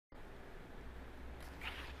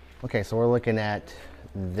Okay, so we're looking at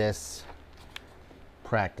this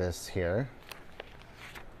practice here.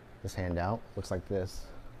 This handout looks like this.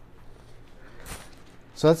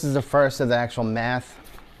 So this is the first of the actual math.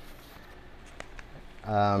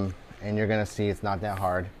 And you're going to see it's not that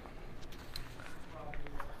hard.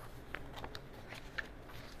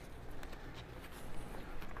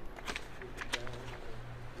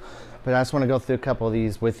 But I just want to go through a couple of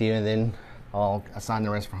these with you, and then I'll assign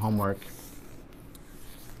the rest for homework.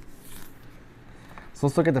 So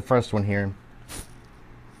let's look at the first one here.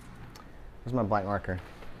 Where's my black marker?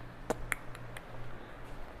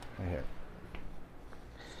 Right here.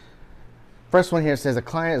 First one here says a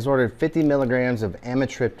client has ordered 50 milligrams of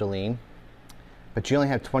amitriptyline, but you only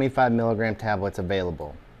have 25 milligram tablets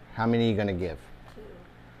available. How many are you going to give?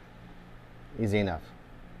 2. Easy enough,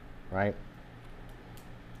 right?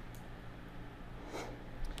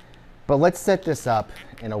 But let's set this up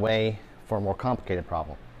in a way for a more complicated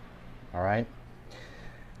problem, all right?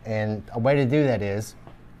 And a way to do that is,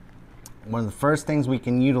 one of the first things we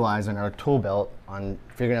can utilize in our tool belt on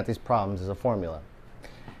figuring out these problems is a formula.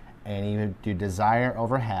 And you do desire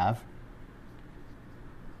over have.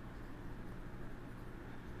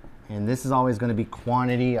 And this is always going to be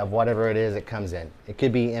quantity of whatever it is it comes in. It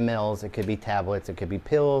could be mLs, it could be tablets, it could be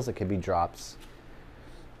pills, it could be drops.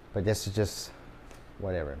 But this is just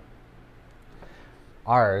whatever.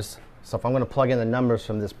 Ours, so if I'm going to plug in the numbers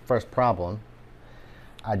from this first problem,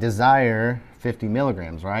 I desire 50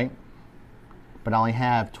 milligrams, right? But I only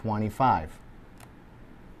have 25.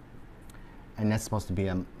 And that's supposed to be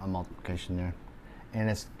a multiplication there.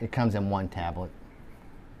 And it comes in one tablet.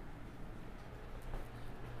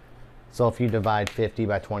 So if you divide 50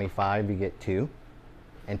 by 25, you get 2.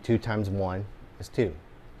 And 2 times 1 is 2.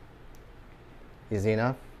 Easy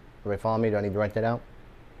enough? Everybody follow me? Do I need to write that out?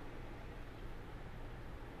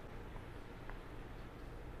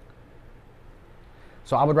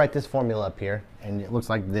 So I would write this formula up here, and it looks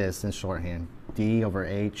like this in shorthand. D over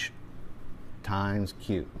H times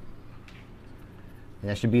Q. And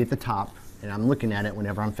that should be at the top, and I'm looking at it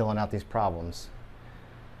whenever I'm filling out these problems.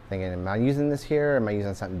 Thinking, am I using this here, or am I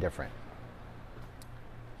using something different?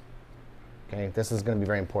 Okay, this is going to be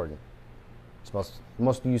very important. It's the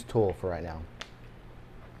most used tool for right now.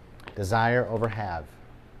 Desire over have.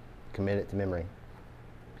 Commit it to memory.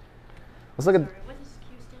 Let's look at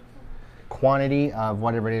quantity of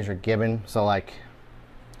whatever it is you're given. So like,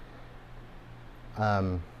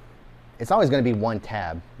 it's always going to be one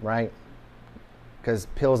tab, right? Because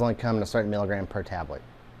pills only come in a certain milligram per tablet.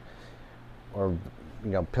 Or,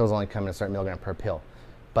 pills only come in a certain milligram per pill.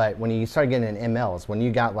 But when you start getting in mLs, when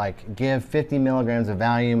you got like, give 50 milligrams of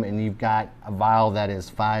Valium and you've got a vial that is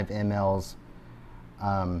 5 mLs,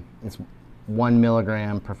 it's 1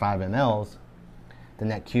 milligram per 5 mLs, then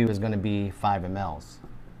that Q is going to be 5 mLs.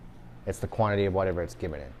 It's the quantity of whatever it's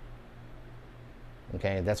given in.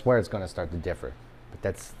 Okay, that's where it's going to start to differ. But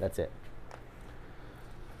that's it.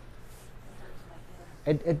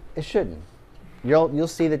 It shouldn't. You'll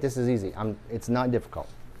see that this is easy. It's not difficult.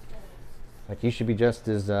 Like, you should be just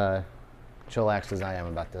as chillaxed as I am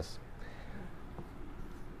about this.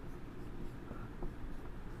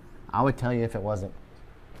 I would tell you if it wasn't.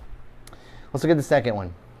 Let's look at the second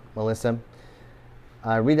one. Melissa,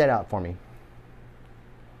 read that out for me.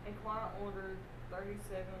 A client ordered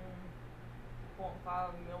 37.5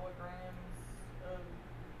 milligrams of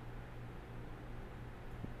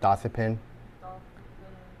Dosage.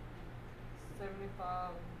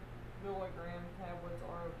 75 milligram tablets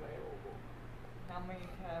are available. How many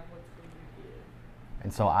tablets would you give?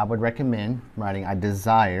 And so I would recommend writing, I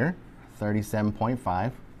desire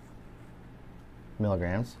 37.5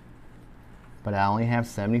 milligrams, but I only have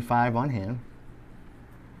 75 on hand,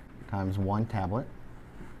 times 1 tablet.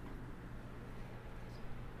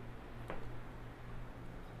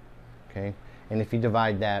 Okay, and if you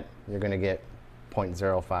divide that, you're going to get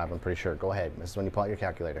 0.05, I'm pretty sure. Go ahead. This is when you pull out your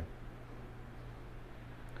calculator.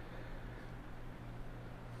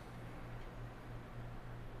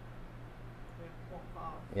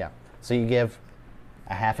 Yeah, so you give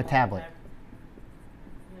a half a tablet.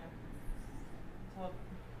 Yeah.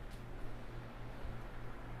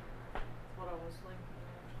 That's what I was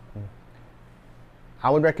thinking. I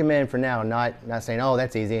would recommend for now not saying, oh,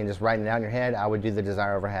 that's easy, and just writing it out in your head. I would do the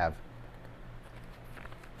desire over have.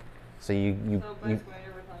 So you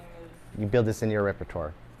build this into your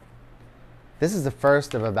repertoire. This is the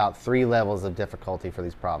first of about 3 levels of difficulty for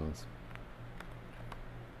these problems.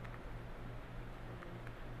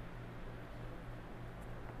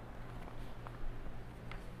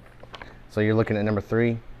 So you're looking at number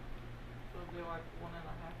 3. So it'd be like 1.5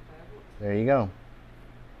 tablets. There you go.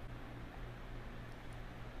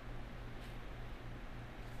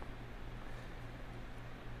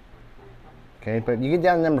 Okay, but you get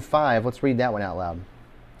down to number 5. Let's read that one out loud.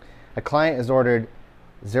 A client has ordered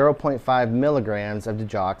 0.5 milligrams of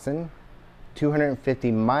digoxin.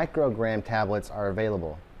 250 microgram tablets are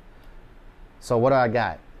available. So what do I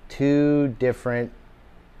got? 2 different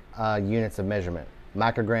units of measurement,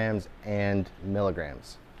 micrograms and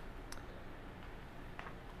milligrams.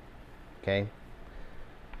 Okay.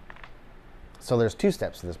 So there's 2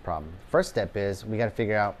 steps to this problem. First step is we got to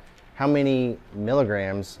figure out how many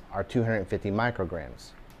milligrams are 250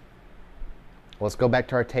 micrograms. Well, let's go back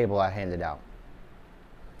to our table I handed out.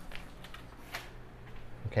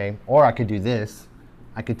 Okay, or I could do this.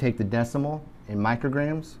 I could take the decimal in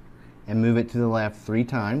micrograms and move it to the left 3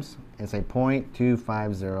 times and say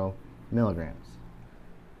 0.250 milligrams.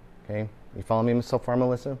 Okay, you follow me so far,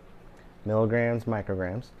 Melissa? Milligrams,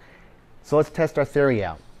 micrograms. So let's test our theory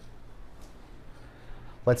out.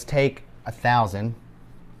 Let's take 1,000,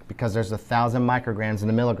 because there's 1,000 micrograms in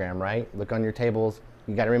a milligram, right? Look on your tables.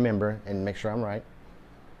 You got to remember and make sure I'm right.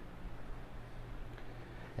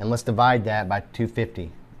 And let's divide that by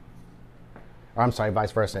 250. Or I'm sorry,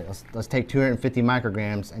 vice versa. Let's take 250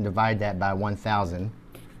 micrograms and divide that by 1,000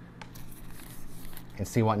 and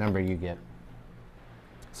see what number you get.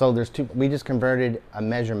 So there's 2. We just converted a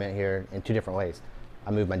measurement here in 2 different ways.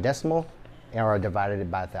 I moved my decimal, or I divided it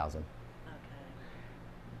by 1,000.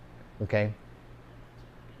 Okay?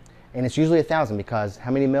 And it's usually 1,000 because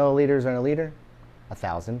how many milliliters are in a liter?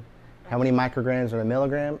 1,000. How many micrograms are in a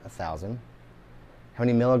milligram? 1,000. How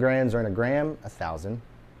many milligrams are in a gram? 1,000.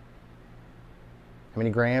 How many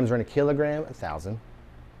grams are in a kilogram? 1,000.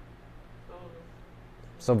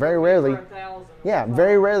 So very rarely, yeah,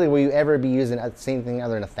 very rarely will you ever be using anything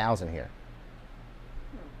other than 1,000 here.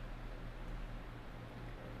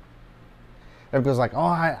 Everybody's like, oh,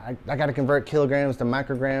 I got to convert kilograms to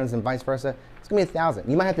micrograms and vice versa. It's going to be 1,000.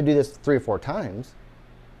 You might have to do this 3 or 4 times.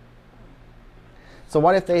 So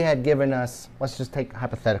what if they had given us, let's just take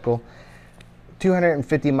hypothetical,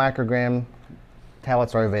 250 microgram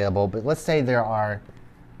tablets are available, but let's say there are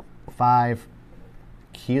 5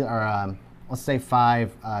 kilogram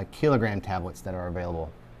tablets that are available.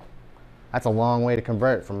 That's a long way to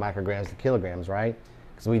convert from micrograms to kilograms, right?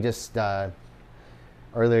 Because we just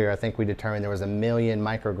earlier, I think we determined there was 1 million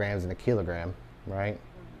micrograms in a kilogram, right?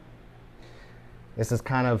 This is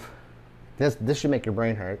kind of, this should make your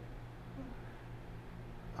brain hurt.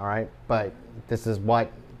 All right, but this is,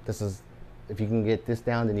 if you can get this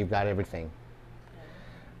down, then you've got everything.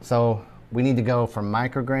 So we need to go from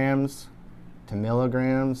micrograms to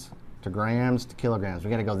milligrams to grams to kilograms. We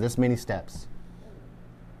got to go this many steps.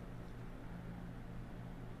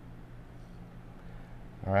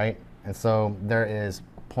 All right, and so there is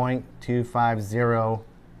 0.250.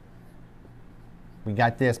 We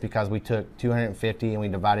got this because we took 250 and we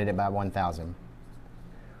divided it by 1,000.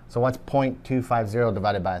 So what's 0.250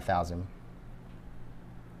 divided by 1,000?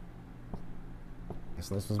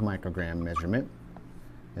 So this was microgram measurement.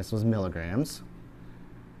 This was milligrams.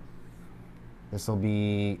 This will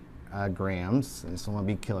be grams, and this one will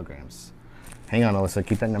be kilograms. Hang on, Alyssa,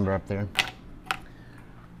 keep that number up there.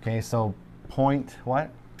 Okay, so point what?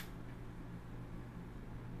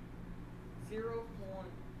 0.00025.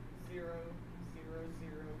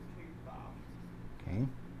 Okay,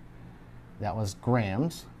 that was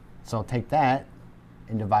grams. So take that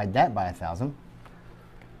and divide that by 1,000.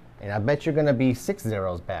 And I bet you're going to be 6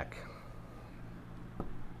 zeros back.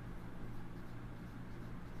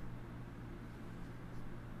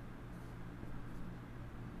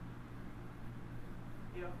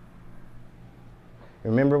 Yeah.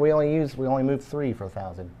 Remember, we only moved 3 for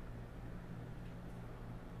 1,000.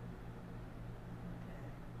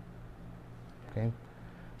 Okay,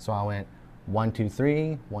 so I went 1, 2,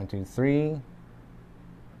 3, 1, 2, 3.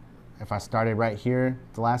 If I started right here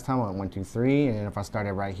the last time, I went 1, 2, 3, and if I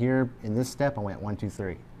started right here in this step, I went 1, 2,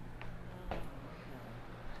 3.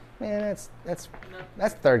 Man, that's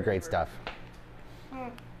 3rd grade stuff.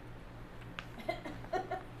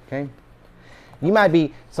 Okay, you might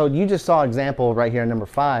be. So you just saw an example right here, number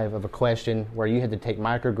 5, of a question where you had to take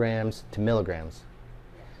micrograms to milligrams.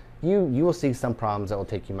 You will see some problems that will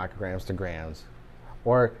take you micrograms to grams,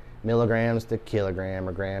 or milligrams to kilogram,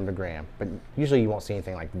 or gram to gram. But usually you won't see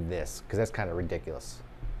anything like this, because that's kind of ridiculous.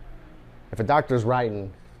 If a doctor's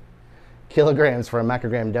writing kilograms for a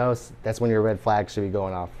microgram dose, that's when your red flag should be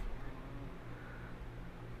going off.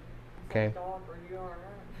 Okay?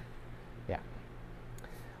 Yeah.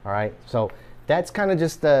 All right, so that's kind of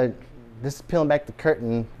just this is peeling back the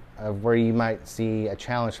curtain of where you might see a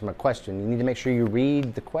challenge from a question. You need to make sure you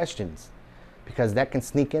read the questions, because that can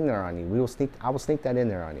sneak in there on you. I will sneak that in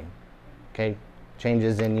there on you. Okay,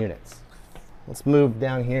 changes in units. Let's move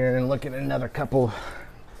down here and look at another couple.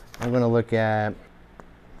 I'm going to look at,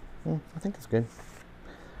 I think that's good.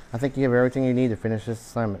 I think you have everything you need to finish this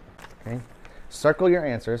assignment. Okay. Circle your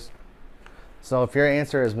answers. So if your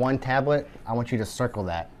answer is 1 tablet, I want you to circle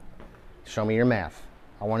that. Show me your math.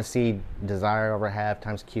 I want to see desire over half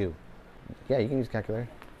times Q. Yeah, you can use a calculator.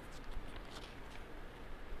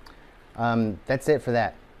 That's it for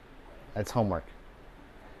that. That's homework.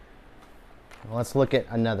 Well, let's look at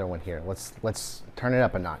another one here. Let's turn it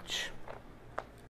up a notch.